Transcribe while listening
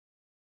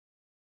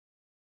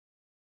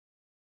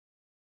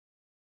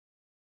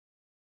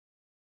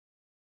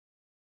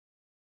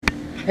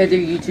Hey there,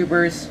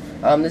 YouTubers.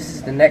 This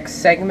is the next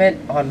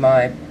segment on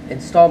my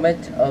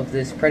installment of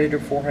this Predator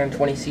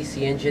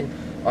 420cc engine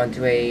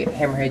onto a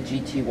Hammerhead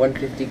GT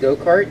 150 Go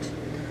Kart.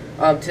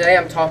 Today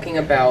I'm talking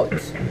about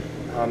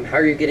how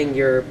you're getting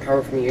your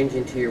power from your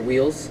engine to your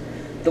wheels.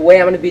 The way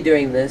I'm going to be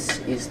doing this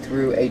is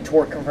through a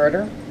torque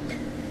converter.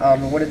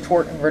 What a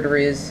torque converter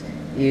is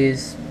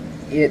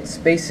it's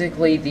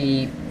basically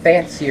the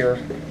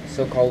fancier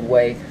so-called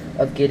way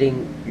of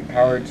getting your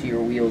power to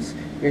your wheels.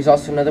 There's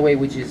also another way,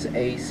 which is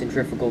a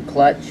centrifugal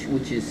clutch,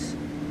 which is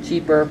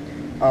cheaper,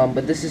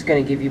 but this is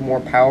going to give you more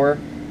power,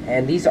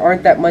 and these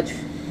aren't that much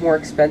more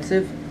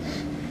expensive,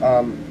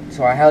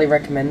 so I highly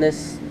recommend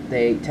this.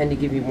 They tend to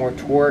give you more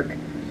torque,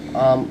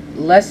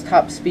 less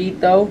top speed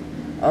though,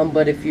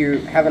 but if you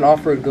have an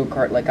off-road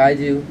go-kart like I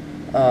do,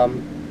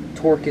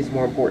 torque is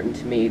more important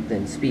to me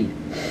than speed.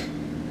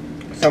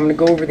 So I'm going to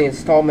go over the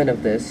installment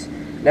of this.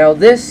 Now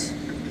this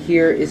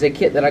here is a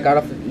kit that I got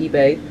off of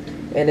eBay,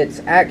 and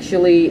it's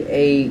actually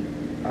a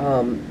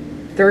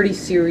 30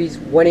 series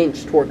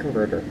 1-inch torque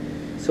converter.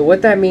 So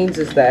what that means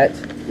is that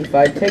if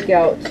I take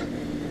out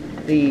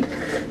the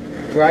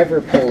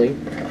driver pulley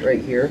right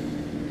here,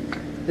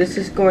 this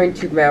is going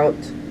to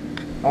mount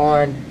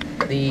on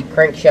the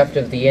crankshaft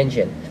of the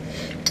engine.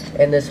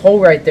 And this hole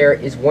right there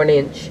is 1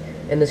 inch,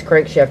 and this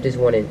crankshaft is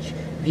 1 inch.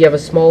 If you have a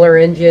smaller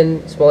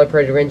engine, smaller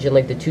Predator engine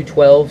like the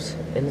 212s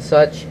and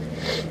such,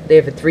 they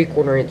have a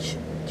 3/4 inch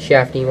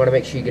shaft, and you want to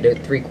make sure you get a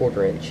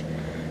 3/4 inch.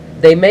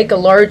 They make a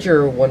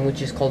larger one,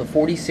 which is called a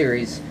 40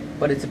 series,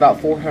 but it's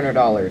about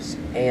 $400,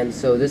 and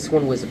so this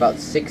one was about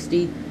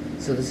 $60,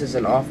 so this is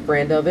an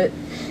off-brand of it.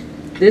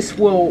 This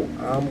will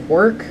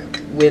work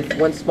with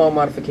one small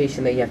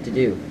modification that you have to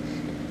do,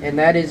 and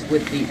that is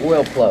with the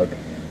oil plug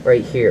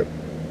right here.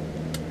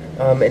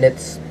 And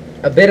it's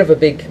a bit of a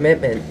big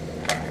commitment.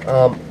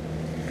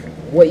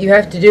 What you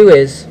have to do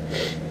is,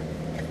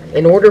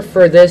 in order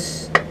for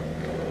this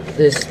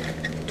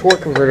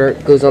torque converter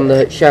goes on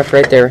the shaft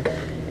right there,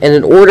 and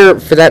in order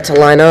for that to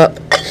line up,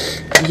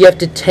 you have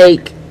to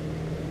take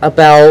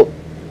about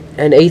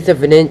 1/8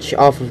 of an inch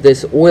off of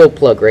this oil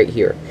plug right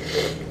here.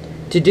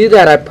 To do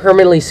that, I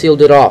permanently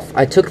sealed it off.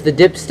 I took the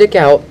dipstick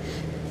out,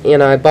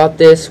 and I bought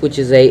this, which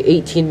is a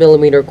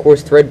 18mm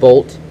coarse thread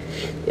bolt,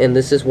 and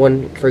this is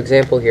one, for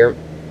example, here.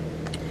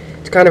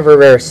 It's kind of a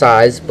rare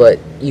size, but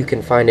you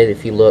can find it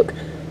if you look.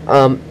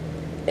 I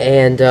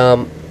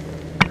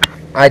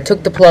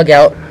took the plug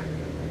out,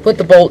 put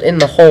the bolt in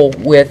the hole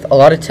with a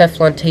lot of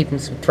Teflon tape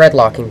and some thread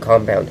locking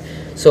compound.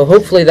 So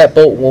hopefully that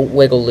bolt won't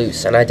wiggle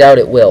loose, and I doubt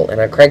it will.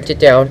 And I cranked it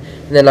down,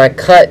 and then I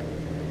cut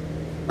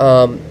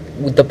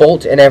with the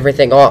bolt and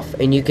everything off,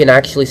 and you can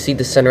actually see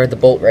the center of the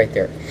bolt right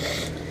there.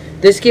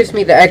 This gives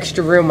me the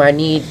extra room I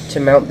need to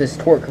mount this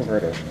torque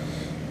converter.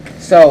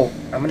 So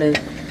I'm going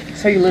to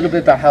tell you a little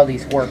bit about how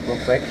these work real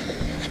quick.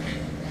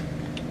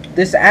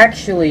 This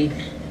actually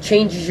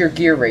changes your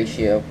gear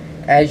ratio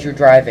as you're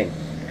driving.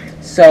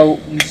 So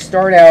you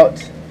start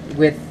out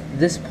with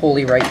this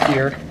pulley right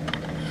here,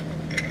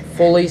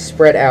 fully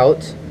spread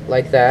out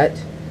like that,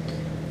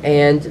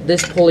 and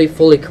this pulley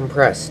fully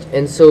compressed.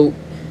 And so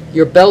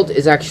your belt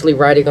is actually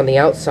riding on the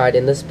outside,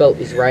 and this belt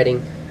is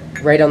riding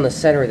right on the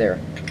center there.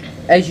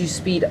 As you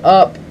speed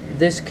up,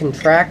 this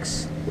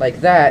contracts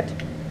like that,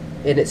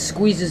 and it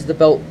squeezes the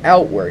belt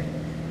outward.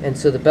 And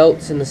so the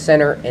belt's in the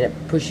center, and it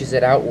pushes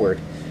it outward.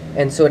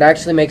 And so it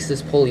actually makes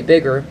this pulley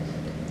bigger.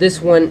 This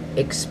one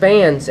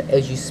expands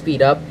as you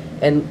speed up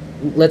and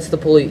lets the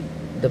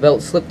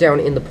belt slip down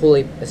in the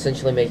pulley,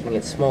 essentially making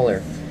it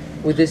smaller.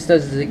 What this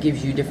does is it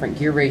gives you different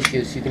gear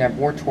ratios, so you can have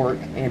more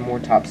torque and more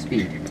top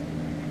speed.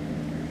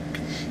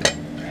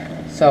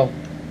 So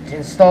to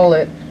install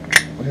it,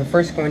 what we're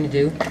first going to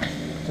do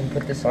is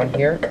put this on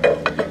here,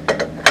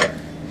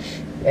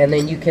 and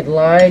then you can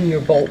line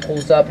your bolt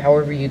holes up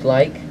however you'd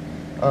like.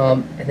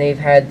 And they've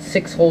had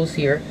 6 holes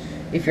here.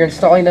 If you're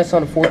installing this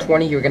on a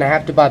 420, you're going to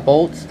have to buy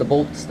bolts. The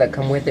bolts that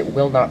come with it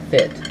will not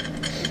fit.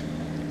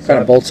 What kind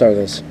of bolts are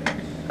those?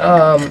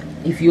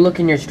 If you look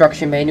in your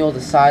instruction manual,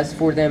 the size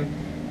for them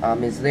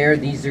is there.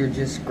 These are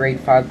just grade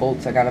 5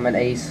 bolts. I got them at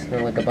Ace.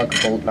 They're like $1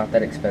 a bolt, not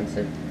that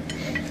expensive.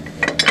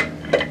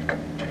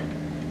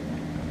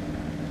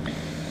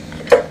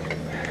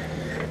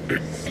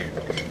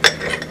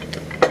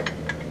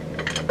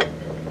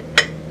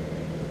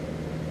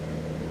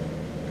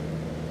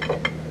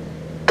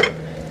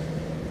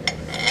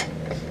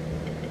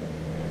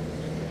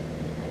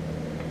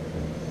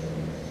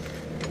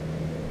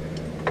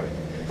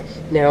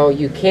 Now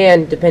you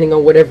can, depending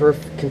on whatever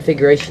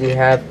configuration you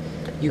have,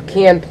 you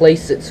can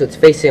place it so it's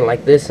facing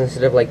like this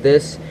instead of like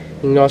this.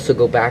 You can also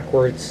go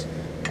backwards,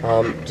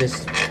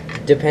 just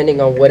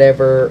depending on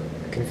whatever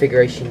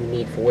configuration you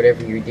need for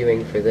whatever you're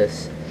doing for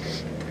this.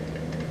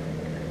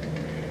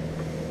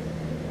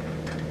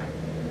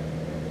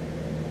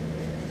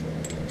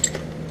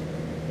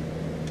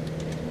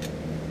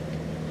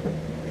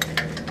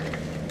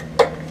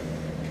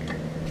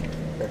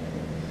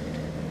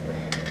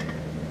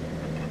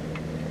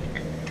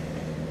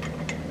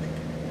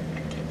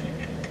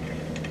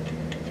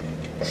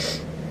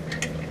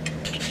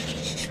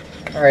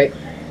 Alright,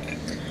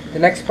 The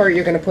next part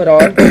you're going to put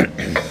on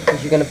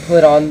is you're going to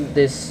put on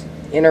this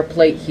inner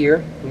plate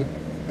here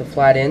with the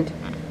flat end.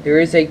 There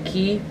is a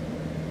key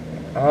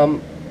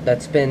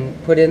that's been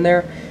put in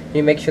there.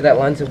 You make sure that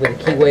lines up with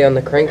the keyway on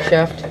the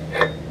crankshaft,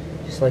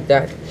 just like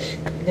that.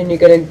 Then you're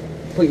going to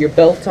put your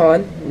belt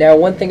on. Now,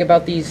 one thing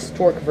about these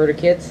torque converter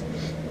kits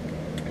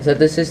is that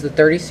this is the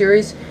 30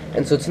 series,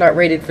 and so it's not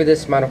rated for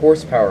this amount of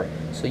horsepower.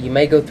 So you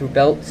may go through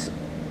belts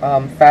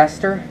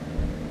faster,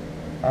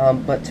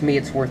 but to me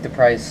it's worth the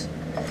price.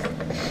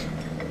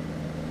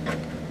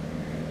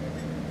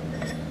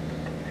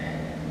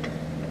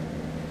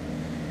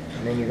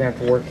 And then you're going to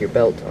have to work your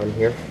belt on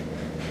here.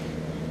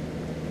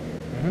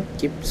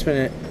 Keep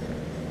spinning it.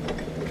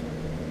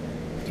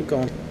 Keep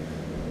going.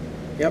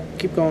 Yep,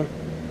 keep going.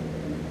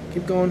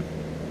 Keep going.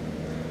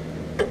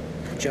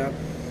 Good job.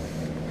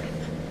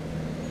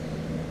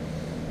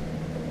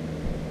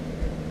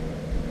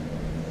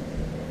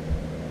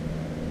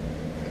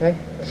 Okay.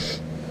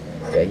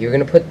 Yeah, you're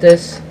going to put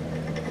this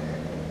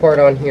part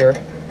on here.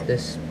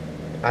 This,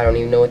 I don't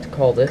even know what to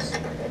call this.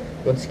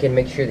 Once again,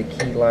 make sure the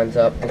key lines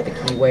up with the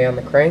keyway on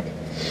the crank.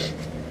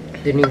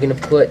 Then you're going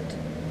to put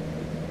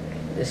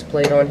this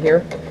plate on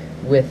here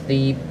with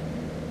the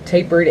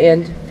tapered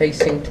end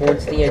facing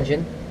towards the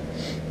engine.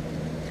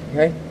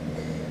 Okay,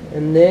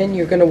 and then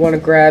you're going to want to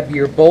grab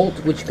your bolt,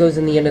 which goes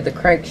in the end of the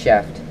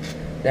crankshaft.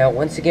 Now,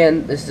 once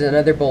again, this is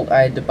another bolt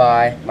I had to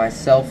buy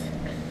myself.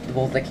 The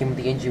bolt that came with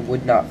the engine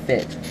would not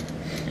fit.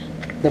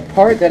 The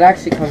part that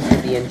actually comes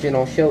with the engine,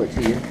 I'll show it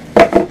to you.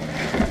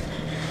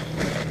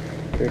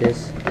 Here it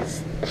is.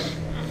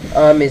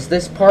 Is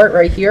this part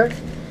right here,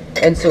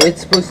 and so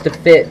it's supposed to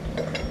fit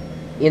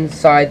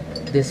inside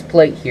this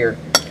plate here,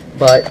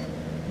 but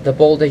the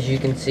bolt, as you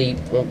can see,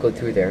 won't go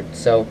through there,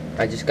 so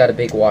I just got a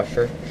big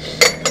washer.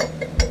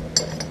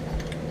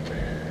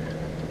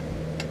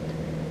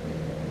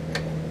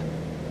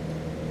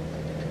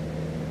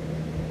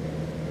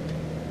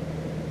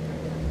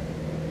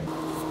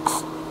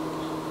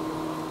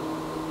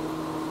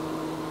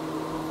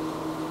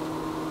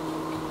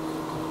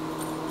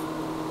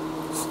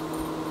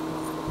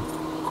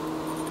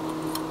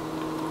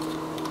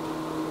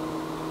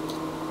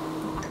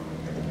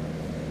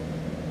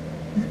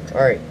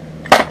 Alright.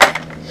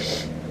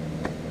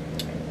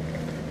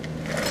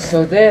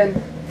 So then,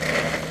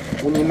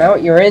 when you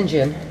mount your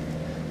engine,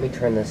 let me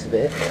turn this a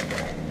bit.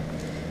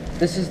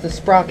 This is the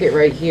sprocket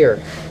right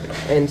here.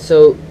 And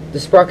so, the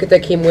sprocket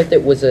that came with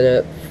it was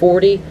a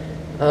 40,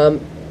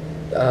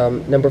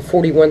 number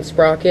 41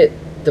 sprocket.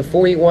 The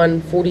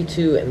 41,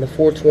 42, and the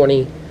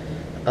 420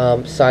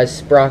 size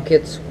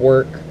sprockets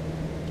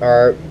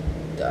are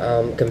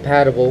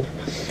compatible.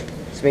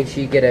 So make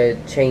sure you get a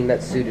chain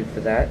that's suited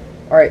for that.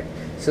 Alright.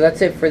 So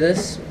that's it for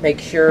this. Make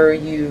sure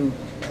you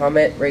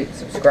comment, rate,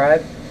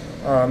 subscribe.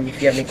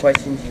 If you have any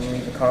questions, you can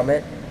leave a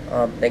comment.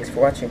 Thanks for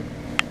watching.